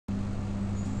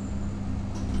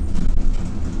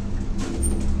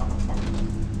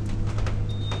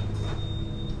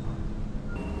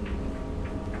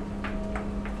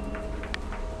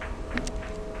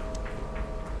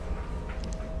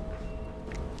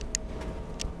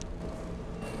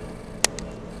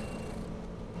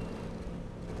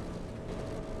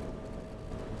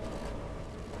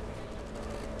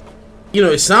You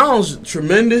know, it sounds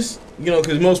tremendous, you know,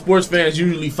 because most sports fans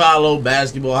usually follow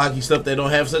basketball, hockey, stuff that don't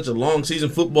have such a long season.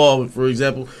 Football, for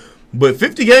example. But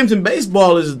 50 games in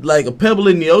baseball is like a pebble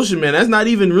in the ocean, man. That's not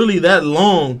even really that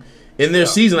long in their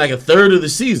season, like a third of the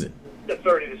season. A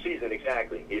third of the season,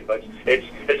 exactly. But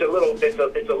it's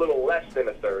a little less than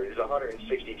a third. It's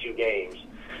 162 games.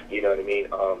 You know what I mean?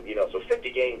 You know, so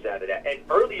 50 games out of that, and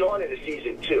early on in the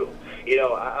season too. You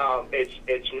know,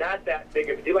 it's not that big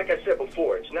of a deal. Like I said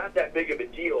before, it's not that big of a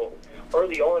deal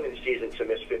early on in the season to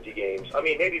miss 50 games. I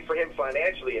mean, maybe for him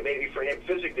financially, and maybe for him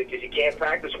physically, because he can't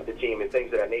practice with the team and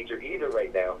things of that nature either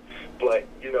right now. But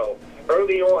you know,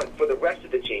 early on for the rest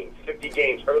of the team, 50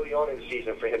 games early on in the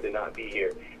season for him to not be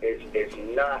here is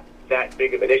not that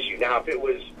big of an issue. Now, if it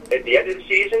was at the end of the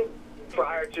season,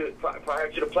 prior to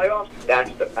the playoffs,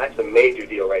 that's a major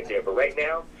deal right there. But right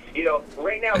now, you know,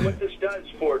 what this does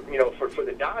for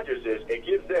the Dodgers is it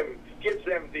gives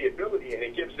them the ability, and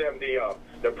it gives them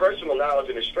the personal knowledge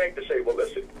and the strength to say, well,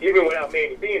 listen, even without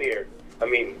Manny being here, I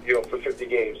mean, you know, for 50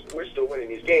 games, we're still winning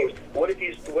these games. What if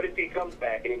he comes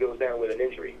back and he goes down with an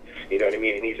injury? You know what I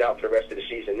mean? And he's out for the rest of the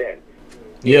season then.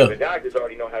 Yeah. You know, the Dodgers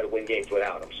already know how to win games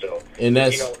without him. So, and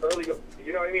that's, you know,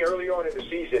 you know what I mean? Early on in the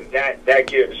season, that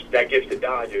gives the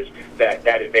Dodgers that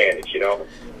advantage, you know.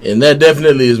 And that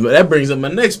definitely is. That brings up my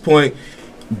next point.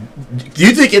 Do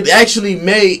you think it actually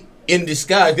may, in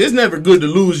disguise? 'Cause it's never good to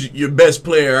lose your best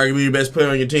player, arguably your best player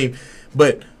on your team.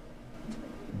 But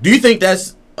do you think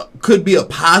that's could be a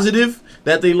positive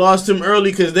that they lost him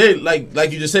early? Because they,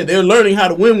 like you just said, they're learning how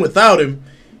to win without him.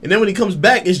 And then when he comes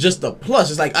back, it's just a plus.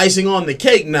 It's like icing on the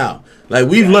cake now. Like,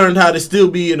 we've learned how to still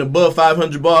be an above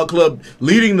 500 ball club,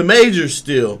 leading the majors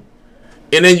still.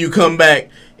 And then you come back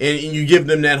and you give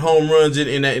them that home runs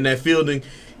in that fielding.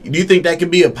 Do you think that could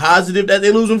be a positive that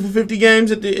they lose him for 50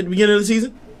 games at the beginning of the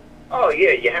season? Oh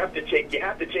yeah, you have to take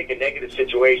a negative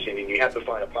situation and you have to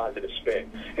find a positive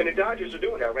spin. And the Dodgers are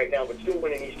doing that right now. We're still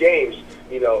winning these games.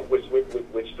 You know, we're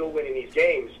still winning these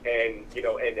games, and you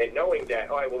know, and knowing that,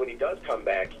 all right, well, when he does come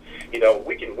back, you know,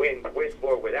 we can win with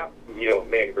or without, you know,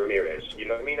 Manny Ramirez. You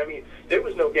know what I mean? I mean, there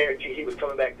was no guarantee he was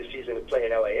coming back this season to play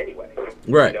in LA anyway.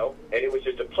 Right. You know, and it was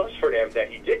just a plus for them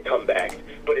that he did come back.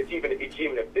 But it's even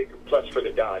a bigger plus for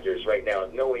the Dodgers right now,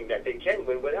 knowing that they can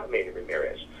win without Manny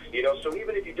Ramirez. You know, so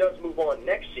even if he does move on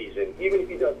next season,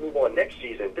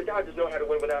 the Dodgers know how to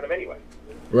win without him anyway.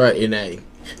 Right, and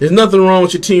there's nothing wrong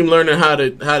with your team learning how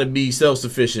to be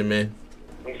self-sufficient, man.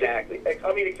 Exactly.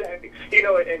 I mean, exactly. You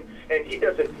know, and he's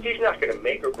not going to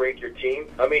make or break your team.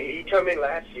 I mean, he come in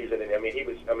last season, and he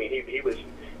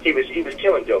was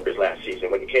killing jokers last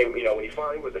season when he came. You know, when he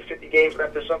finally was 50 games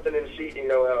left or something in the season, you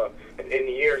know, in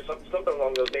the year, something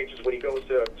along those natures when he goes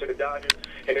to the Dodgers,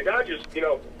 and the Dodgers, you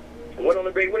know, went on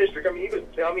a great winning streak. I mean,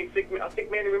 I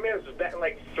think Manny Ramirez was batting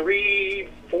like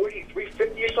 340,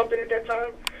 350 or something at that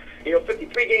time. You know,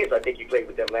 53 games I think he played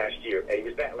with them last year, and he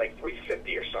was batting like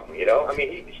 350 or something. You know, I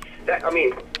mean,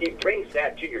 he brings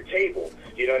that to your table.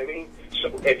 You know what I mean? So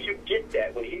if you get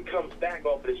that when he comes back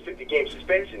off of this 50-game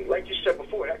suspension, like you said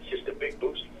before, that's just a big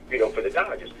boost, you know, for the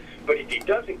Dodgers. But if he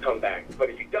doesn't come back, and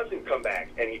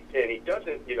he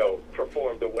doesn't, you know,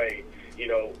 perform the way, you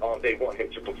know, they want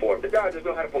him to perform, the Dodgers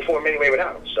know how to perform anyway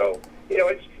without him. So, you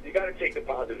know, you got to take the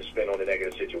positive spin on the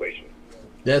negative situation.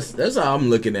 That's how I'm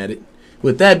looking at it.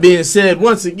 With that being said,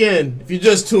 once again, if you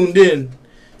just tuned in,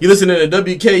 you're listening to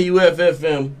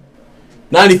WKUF-FM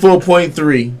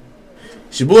 94.3.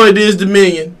 It's your boy Dizz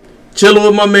Dominion, chilling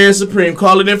with my man Supreme,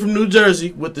 calling in from New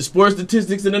Jersey with the sports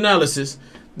statistics and analysis.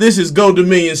 This is Go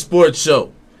Dominion Sports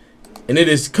Show, and it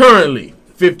is currently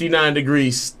 59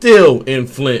 degrees still in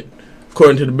Flint,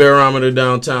 according to the barometer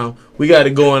downtown. We got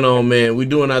it going on, man. We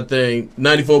doing our thing.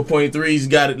 94.3's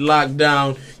got it locked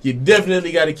down. You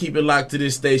definitely got to keep it locked to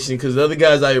this station because the other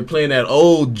guys out here playing that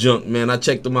old junk, man. I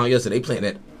checked them out yesterday. They playing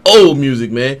that old music,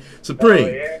 man. Supreme. Oh,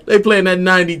 yeah. They playing that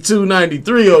 92,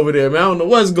 93 over there, man. I don't know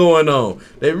what's going on.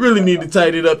 They really need to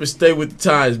tighten it up and stay with the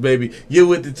times, baby. Get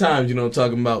with the times, you know what I'm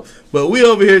talking about. But we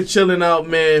over here chilling out,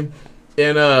 man.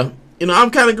 And, you know,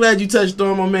 I'm kind of glad you touched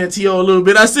on my man T.O. a little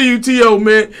bit. I see you, T.O.,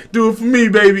 man. Do it for me,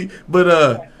 baby.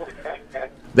 But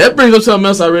that brings up something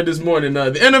else I read this morning.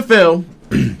 The NFL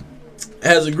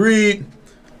has agreed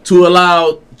to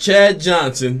allow Chad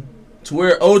Johnson to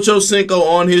wear Ocho Cinco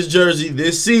on his jersey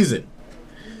this season.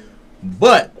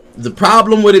 But the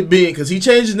problem with it being, because he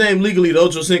changed his name legally to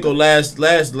Ocho Cinco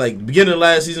beginning of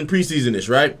last season, preseason-ish,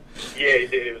 right? Yeah, he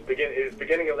did. It was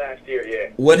beginning of last year, yeah.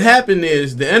 What happened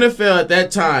is the NFL at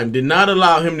that time did not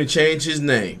allow him to change his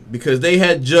name because they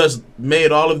had just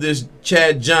made all of this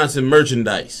Chad Johnson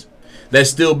merchandise that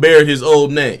still bared his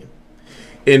old name.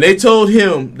 And they told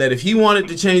him that if he wanted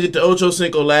to change it to Ocho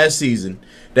Cinco last season,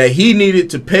 that he needed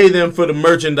to pay them for the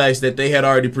merchandise that they had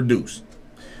already produced.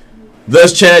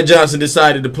 Thus, Chad Johnson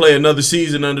decided to play another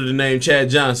season under the name Chad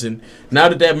Johnson. Now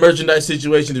that that merchandise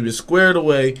situation has been squared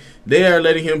away, they are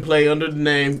letting him play under the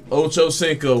name Ocho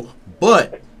Cinco.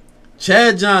 But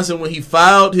Chad Johnson, when he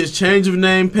filed his change of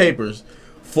name papers,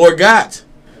 forgot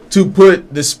to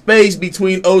put the space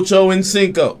between Ocho and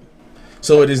Cinco.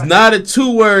 So it is not a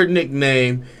 2-word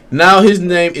nickname. Now his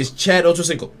name is Chad Ocho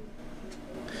Cinco.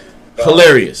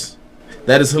 Hilarious.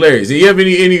 That is hilarious. Do you have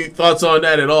any thoughts on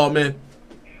that at all, man?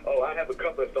 Oh, I have a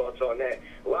couple of thoughts on that.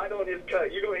 Why don't his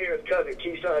cousin? You're gonna hear his cousin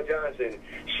Keyshawn Johnson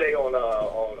say on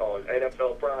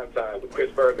NFL Primetime with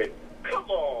Chris Berman. Come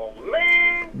on,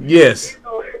 man. Yes. You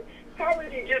know, how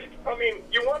did he just? I mean,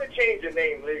 you want to change the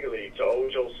name legally to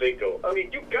Ocho Cinco? I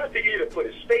mean, you got to either put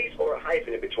a space or a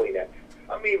hyphen in between that.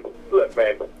 I mean, look,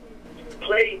 man.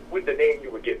 Play with the name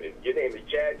you were given. Your name is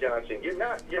Chad Johnson. You're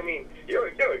not. I mean, you're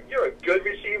a good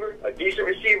receiver, a decent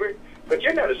receiver, but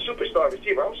you're not a superstar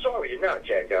receiver. I'm sorry, you're not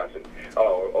Chad Johnson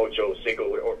or Ocho Cinco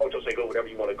or Ocho Cinco, whatever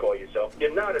you want to call yourself.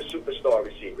 You're not a superstar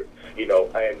receiver. You know,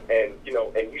 and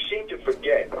you seem to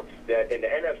forget that in the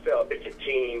NFL, it's a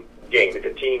team game. It's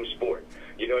a team sport.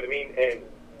 You know what I mean? And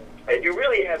you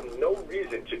really have no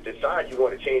reason to decide you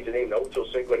want to change the name to Ocho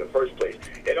Cinco in the first place.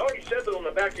 It already says it on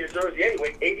the back of your jersey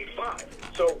anyway, 85.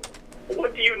 So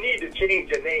what do you need to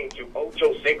change the name to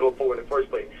Ocho Cinco for in the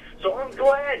first place? So I'm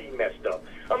glad he messed up.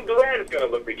 I'm glad it's going to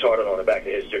look retarded on the back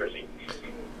of his jersey.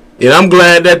 And I'm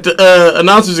glad that the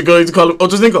announcers are going to call him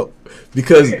Ocho Cinco,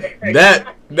 because that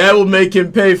will make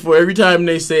him pay for every time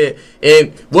they say it.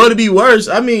 And what would be worse,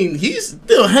 I mean, he's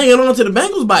still hanging on to the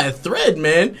Bengals by a thread,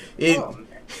 man.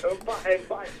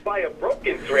 By a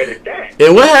broken thread at that.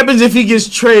 And what happens if he gets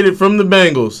traded from the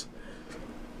Bengals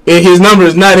and his number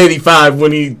is not 85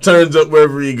 when he turns up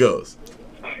wherever he goes?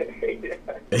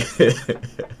 He's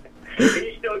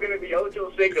still gonna be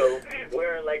Ocho Cinco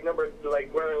wearing number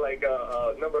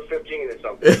 15 or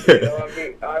something. You know what I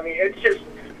mean? I mean, it's just.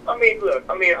 I mean, look.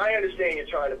 I mean, I understand you're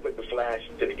trying to put the flash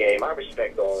to the game. I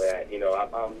respect all that. You know,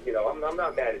 I'm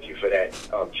not mad at you for that,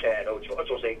 Chad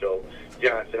Ocho Cinco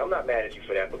Johnson. I'm not mad at you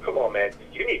for that. But come on, man,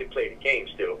 you need to play the game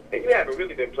still, and you haven't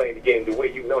really been playing the game the way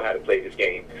you know how to play this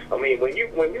game. I mean, when you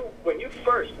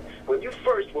first were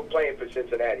playing for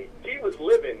Cincinnati, he was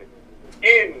living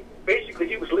in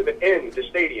the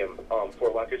stadium for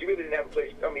a while because he really didn't have a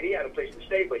place. I mean, he had a place to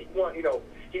stay, but he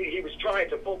was trying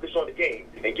to focus on the game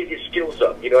and get his skills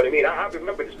up. You know what I mean? I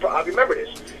remember this.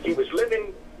 He was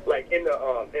living like where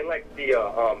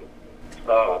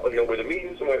the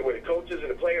meetings, where the coaches and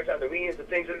the players have the meetings and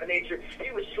things of that nature.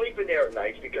 He was sleeping there at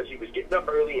nights because he was getting up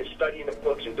early and studying the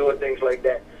books and doing things like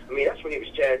that. I mean, that's when he was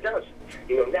Chad Johnson.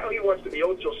 You know, now he wants to be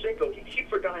Ocho Cinco. He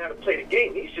forgot how to play the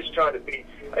game. He's still trying to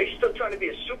be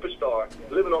a superstar,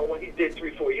 living on what he did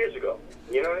 3-4 years ago.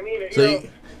 You know what I mean? So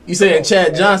you saying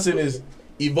Chad Johnson is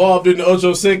evolved into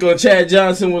Ocho Cinco, and Chad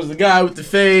Johnson was the guy with the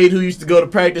fade who used to go to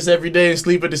practice every day and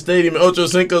sleep at the stadium, and Ocho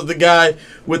Cinco's the guy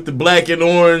with the black and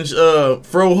orange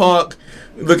frohawk,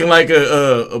 looking like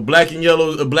a black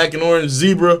and orange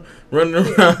zebra running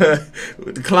around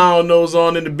with the clown nose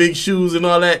on and the big shoes and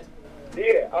all that.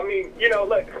 Yeah, I mean,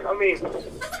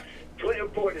 Clinton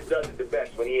Portis does it the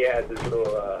best when he has this little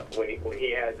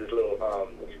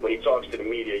when he talks to the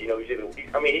media. You know, he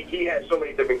has so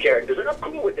many different characters, and I'm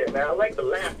cool with that, man. I like the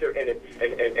laughter and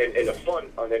the fun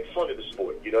of the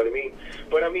sport. You know what I mean?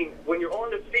 But I mean, when you're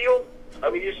on the field, I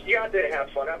mean, you're out there to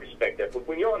have fun. I respect that. But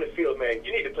when you're on the field, man,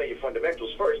 you need to play your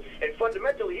fundamentals first. And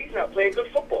fundamentally, he's not playing good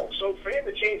football. So for him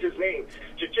to change his name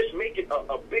to just make it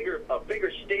a bigger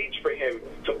stage for him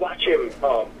to watch him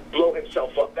blow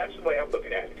himself up, that's the way I'm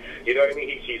looking at it. You know what I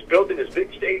mean? He's building this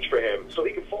big stage for him so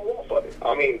he can fall off of it.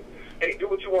 I mean, hey, do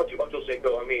what you want to, Ocho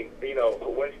Cinco. I mean, you know,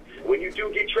 when you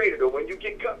do get traded or when you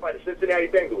get cut by the Cincinnati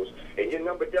Bengals and your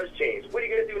number does change, what are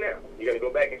you going to do now? You going to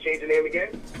go back and change the name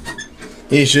again?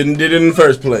 He shouldn't did it in the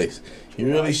first place. He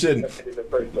really shouldn't. In the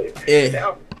first place. Yeah.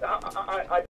 Now,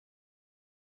 I